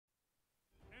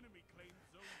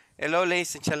Hello,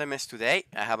 ladies and gentlemen. Today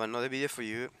I have another video for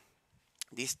you.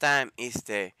 This time is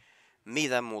the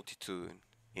Mida multitude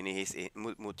in his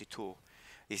multi-tool.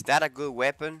 Is that a good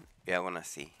weapon? Yeah, I wanna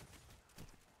see.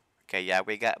 Okay, yeah,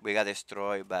 we got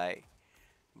destroyed by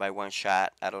one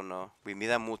shot. I don't know. We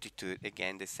Mida multitude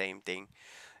again, the same thing.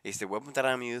 It's the weapon that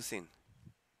I'm using,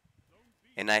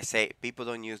 and I say people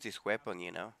don't use this weapon,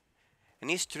 and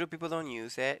it's true people don't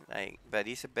use it. Like, but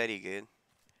it's very good.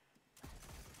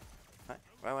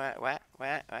 What?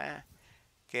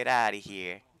 Get out of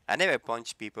here! I never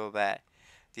punch people, but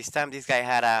this time this guy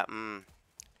had a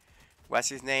what's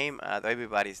his name?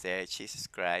 Everybody's there. Jesus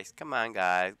Christ! Come on,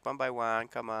 guys, one by one.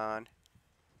 Come on,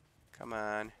 come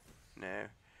on. No.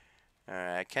 All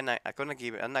right. Can I? I'm gonna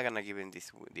give. I'm not gonna give him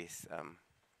this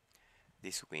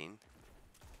win.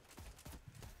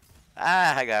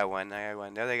 Ah, I got one. I got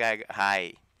one. The other guy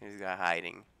hide. He's got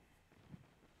hiding.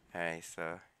 All right.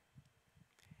 So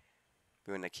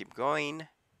we're gonna keep going.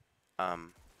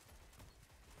 Um.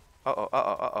 Uh oh. Uh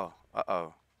oh. Uh oh. Uh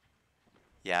oh.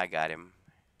 Yeah, I got him.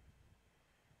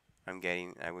 I'm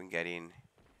getting. I'm getting.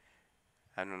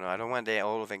 I don't know. I don't want they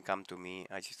all of them come to me.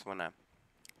 I just want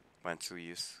to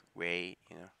use wait.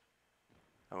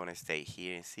 I want to stay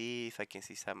here and see if I can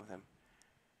see some of them.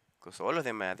 Because all of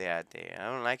them are there. I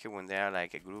don't like it when they are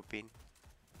like a grouping.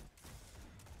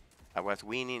 I was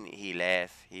winning. He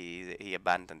left. He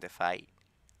abandoned the fight.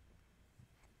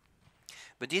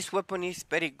 But this weapon is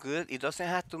very good. It doesn't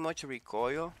have too much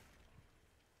recoil.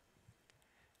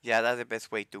 Yeah, that's the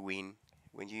best way to win.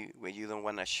 When you don't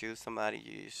want to shoot somebody,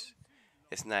 you just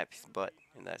snipe his butt,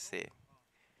 and that's it.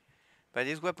 But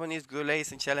this weapon is good,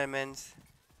 ladies and gentlemen.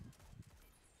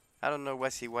 I don't know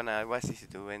what's he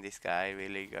doing, this guy,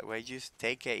 really. Well, just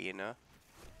take it.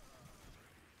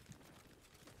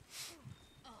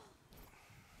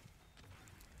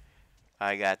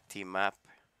 I got team up.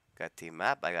 Got team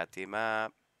up, I got team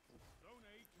up.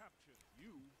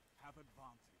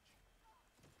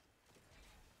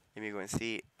 Let me go and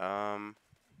see.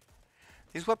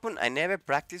 This weapon, I never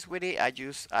practiced with it. I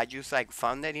just like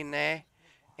found it in there,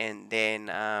 and then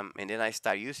I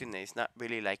start using it. It's not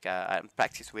really like I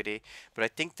practice with it, but I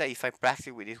think that if I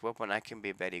practice with this weapon, I can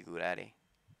be very good at it.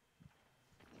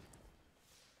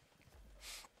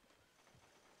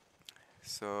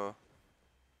 So,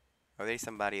 oh, there's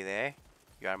somebody there.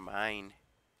 You are mine.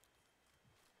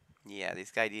 Yeah, this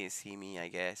guy didn't see me, I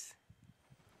guess.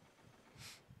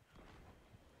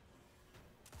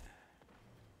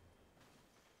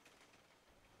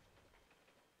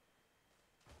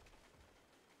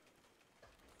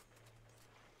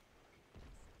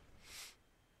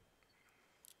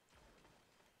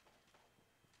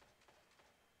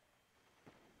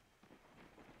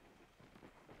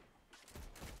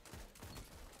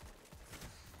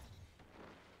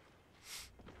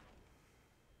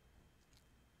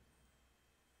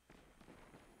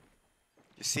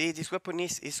 You see, this weapon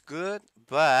is good,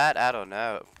 but I don't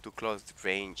know, too close to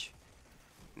range.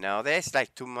 No, there's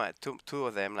like two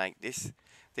of them. Like this,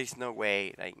 there's no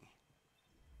way. Like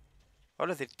all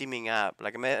of them teaming up.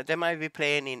 Like they might be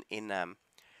playing in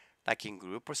like in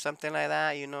group or something like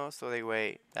that. So they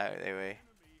wait. They wait.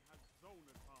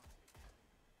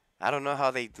 I don't know how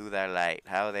they do that. Like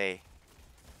how they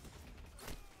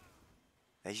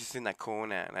just in a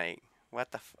corner. Like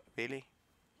what the really?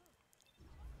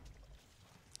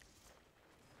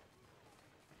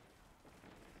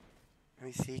 Let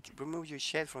me see. Remove your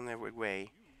shit from the way.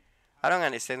 I don't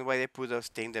understand why they put those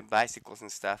things, the bicycles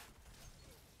and stuff,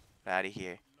 out of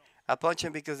here. I punched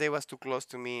him because they was too close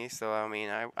to me. So I mean,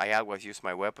 I always use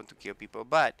my weapon to kill people,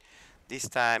 but this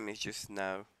time it's just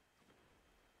no.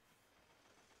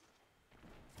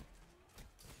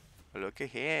 Look at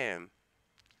him.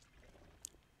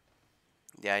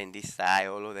 They are in this side,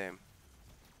 all of them.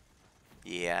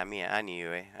 Yeah, I mean, I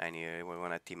knew it. I knew it. We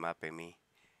want to team up with me.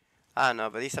 I don't know,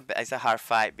 but it's a hard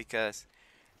fight because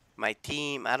my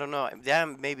team, I don't know, they are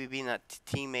maybe being a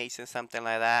teammates and something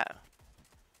like that.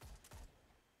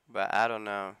 But I don't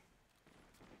know.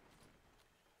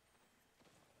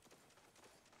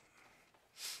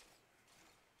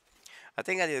 I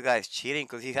think that this guy is cheating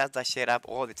because he has that shit up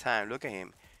all the time. Look at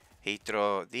him. He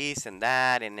throw this and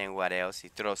that, and then what else? He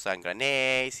throws some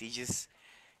grenades.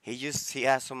 He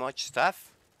has so much stuff.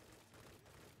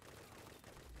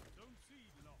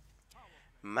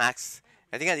 Max,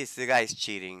 I think that this guy is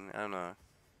cheating. I don't know.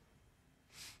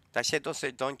 That shit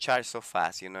don't charge so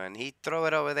fast. And he throw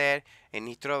it over there, and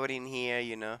he throw it in here.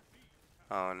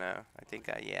 Oh no, I think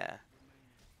yeah,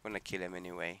 I'm gonna kill him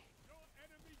anyway.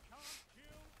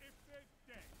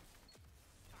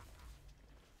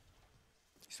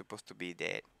 He's supposed to be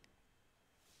dead.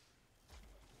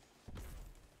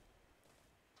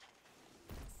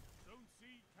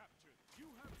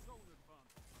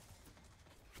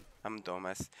 I'm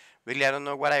dumbass. Really, I don't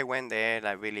know what I went there.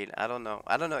 Like really, I don't know.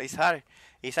 I don't know. It's hard.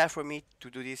 It's hard for me to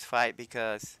do this fight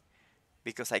because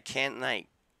I can't like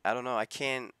I don't know. I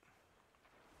can't.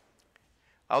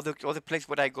 All the places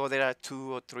where I go, there are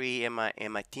two or three, and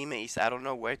my teammates. I don't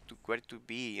know where to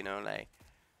be. Like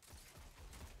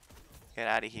get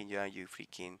out of here, you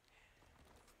freaking.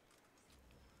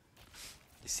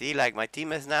 You see, like my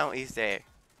teammates now is there,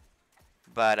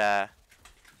 but I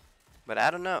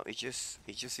don't know. It just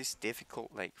is difficult,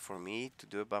 like for me to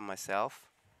do it by myself.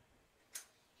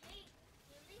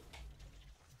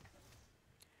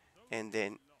 And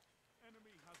then,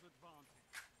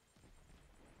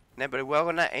 no, but we're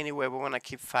gonna anyway. We're gonna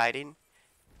keep fighting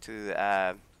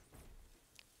to.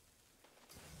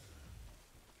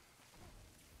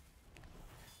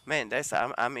 Man,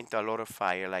 I'm into a lot of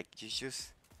fire. Like you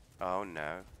just. Oh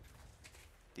no,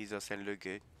 these doesn't look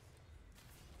good.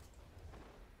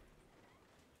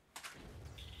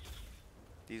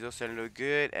 These doesn't look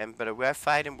good. And but we're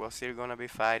fighting. We're still gonna be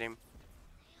fighting.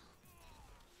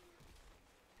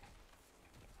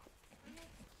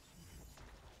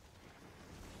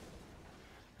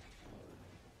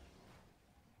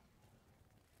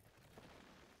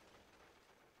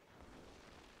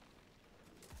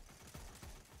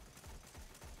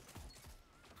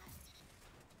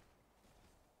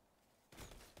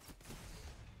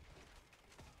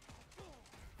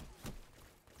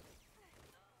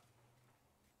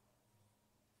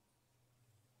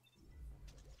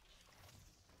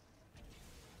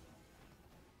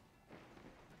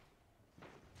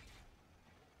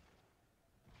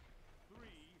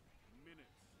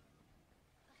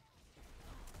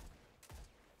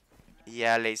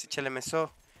 Yeah, ladies and gentlemen. So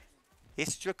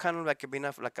it's just kind of like been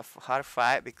like a hard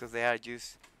fight because they are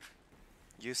just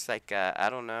like I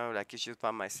don't know, like it's just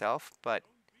by myself. But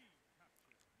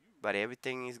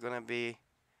everything is gonna be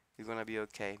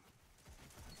okay.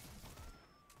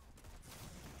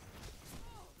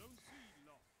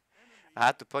 I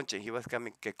had to punch him. He was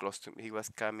coming get close to me. He was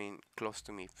coming close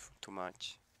to me too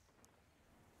much.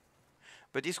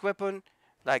 But this weapon,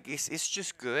 like, it's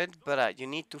just good. But you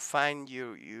need to find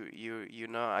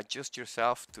adjust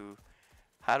yourself to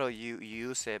how do you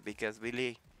use it because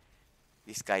really,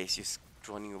 this guy is just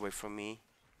running away from me.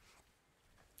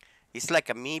 It's like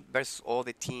a me versus all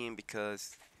the team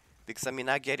because I mean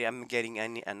I'm getting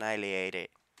annihilated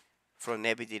from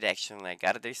every direction. Like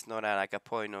there's not like a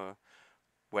point or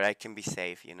where I can be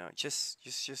safe.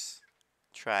 Just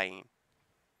trying.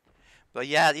 But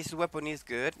yeah, this weapon is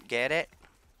good. Get it?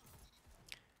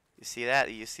 You see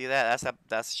that? You see that?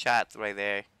 That's shot right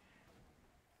there.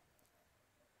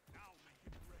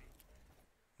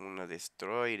 I'm gonna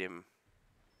destroy them.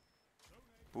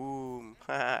 Boom.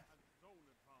 All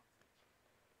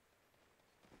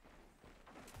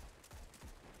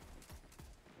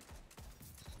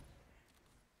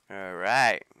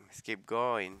right, let's keep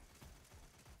going.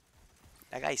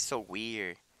 That guy's so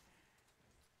weird.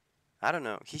 I don't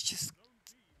know. He's just.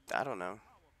 I don't know.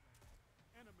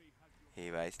 Hey,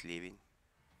 guys, leaving.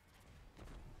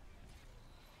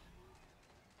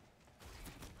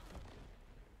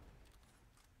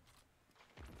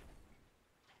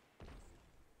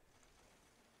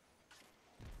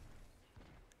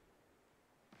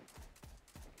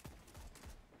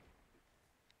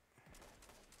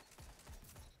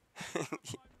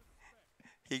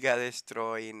 He got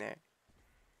destroyed in there.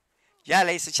 Yeah,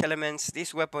 ladies and gentlemen,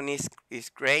 this weapon is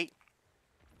great.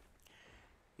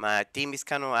 My team is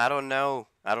kind of. I don't know.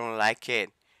 I don't like it.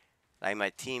 Like my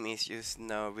team is just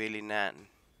no, really not.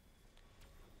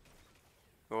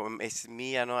 Or it's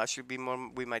me. I know I should be more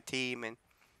with my team,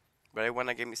 but I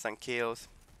wanna get me some kills.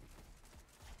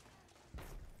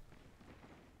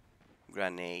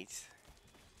 Grenades.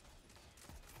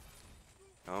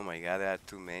 Oh my god, there are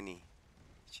too many.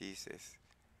 Jesus.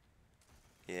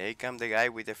 Yeah, here come the guy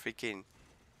with the freaking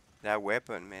that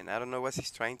weapon, man. I don't know what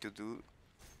he's trying to do.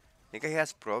 I think he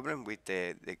has problem with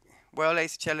the well,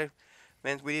 ladies and gentlemen,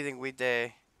 man, we didn't with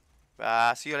the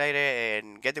see you later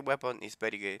and get the weapon. It's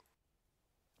very good.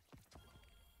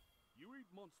 You eat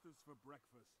monsters for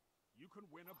breakfast, you can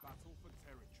win a battle for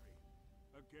territory.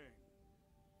 Again,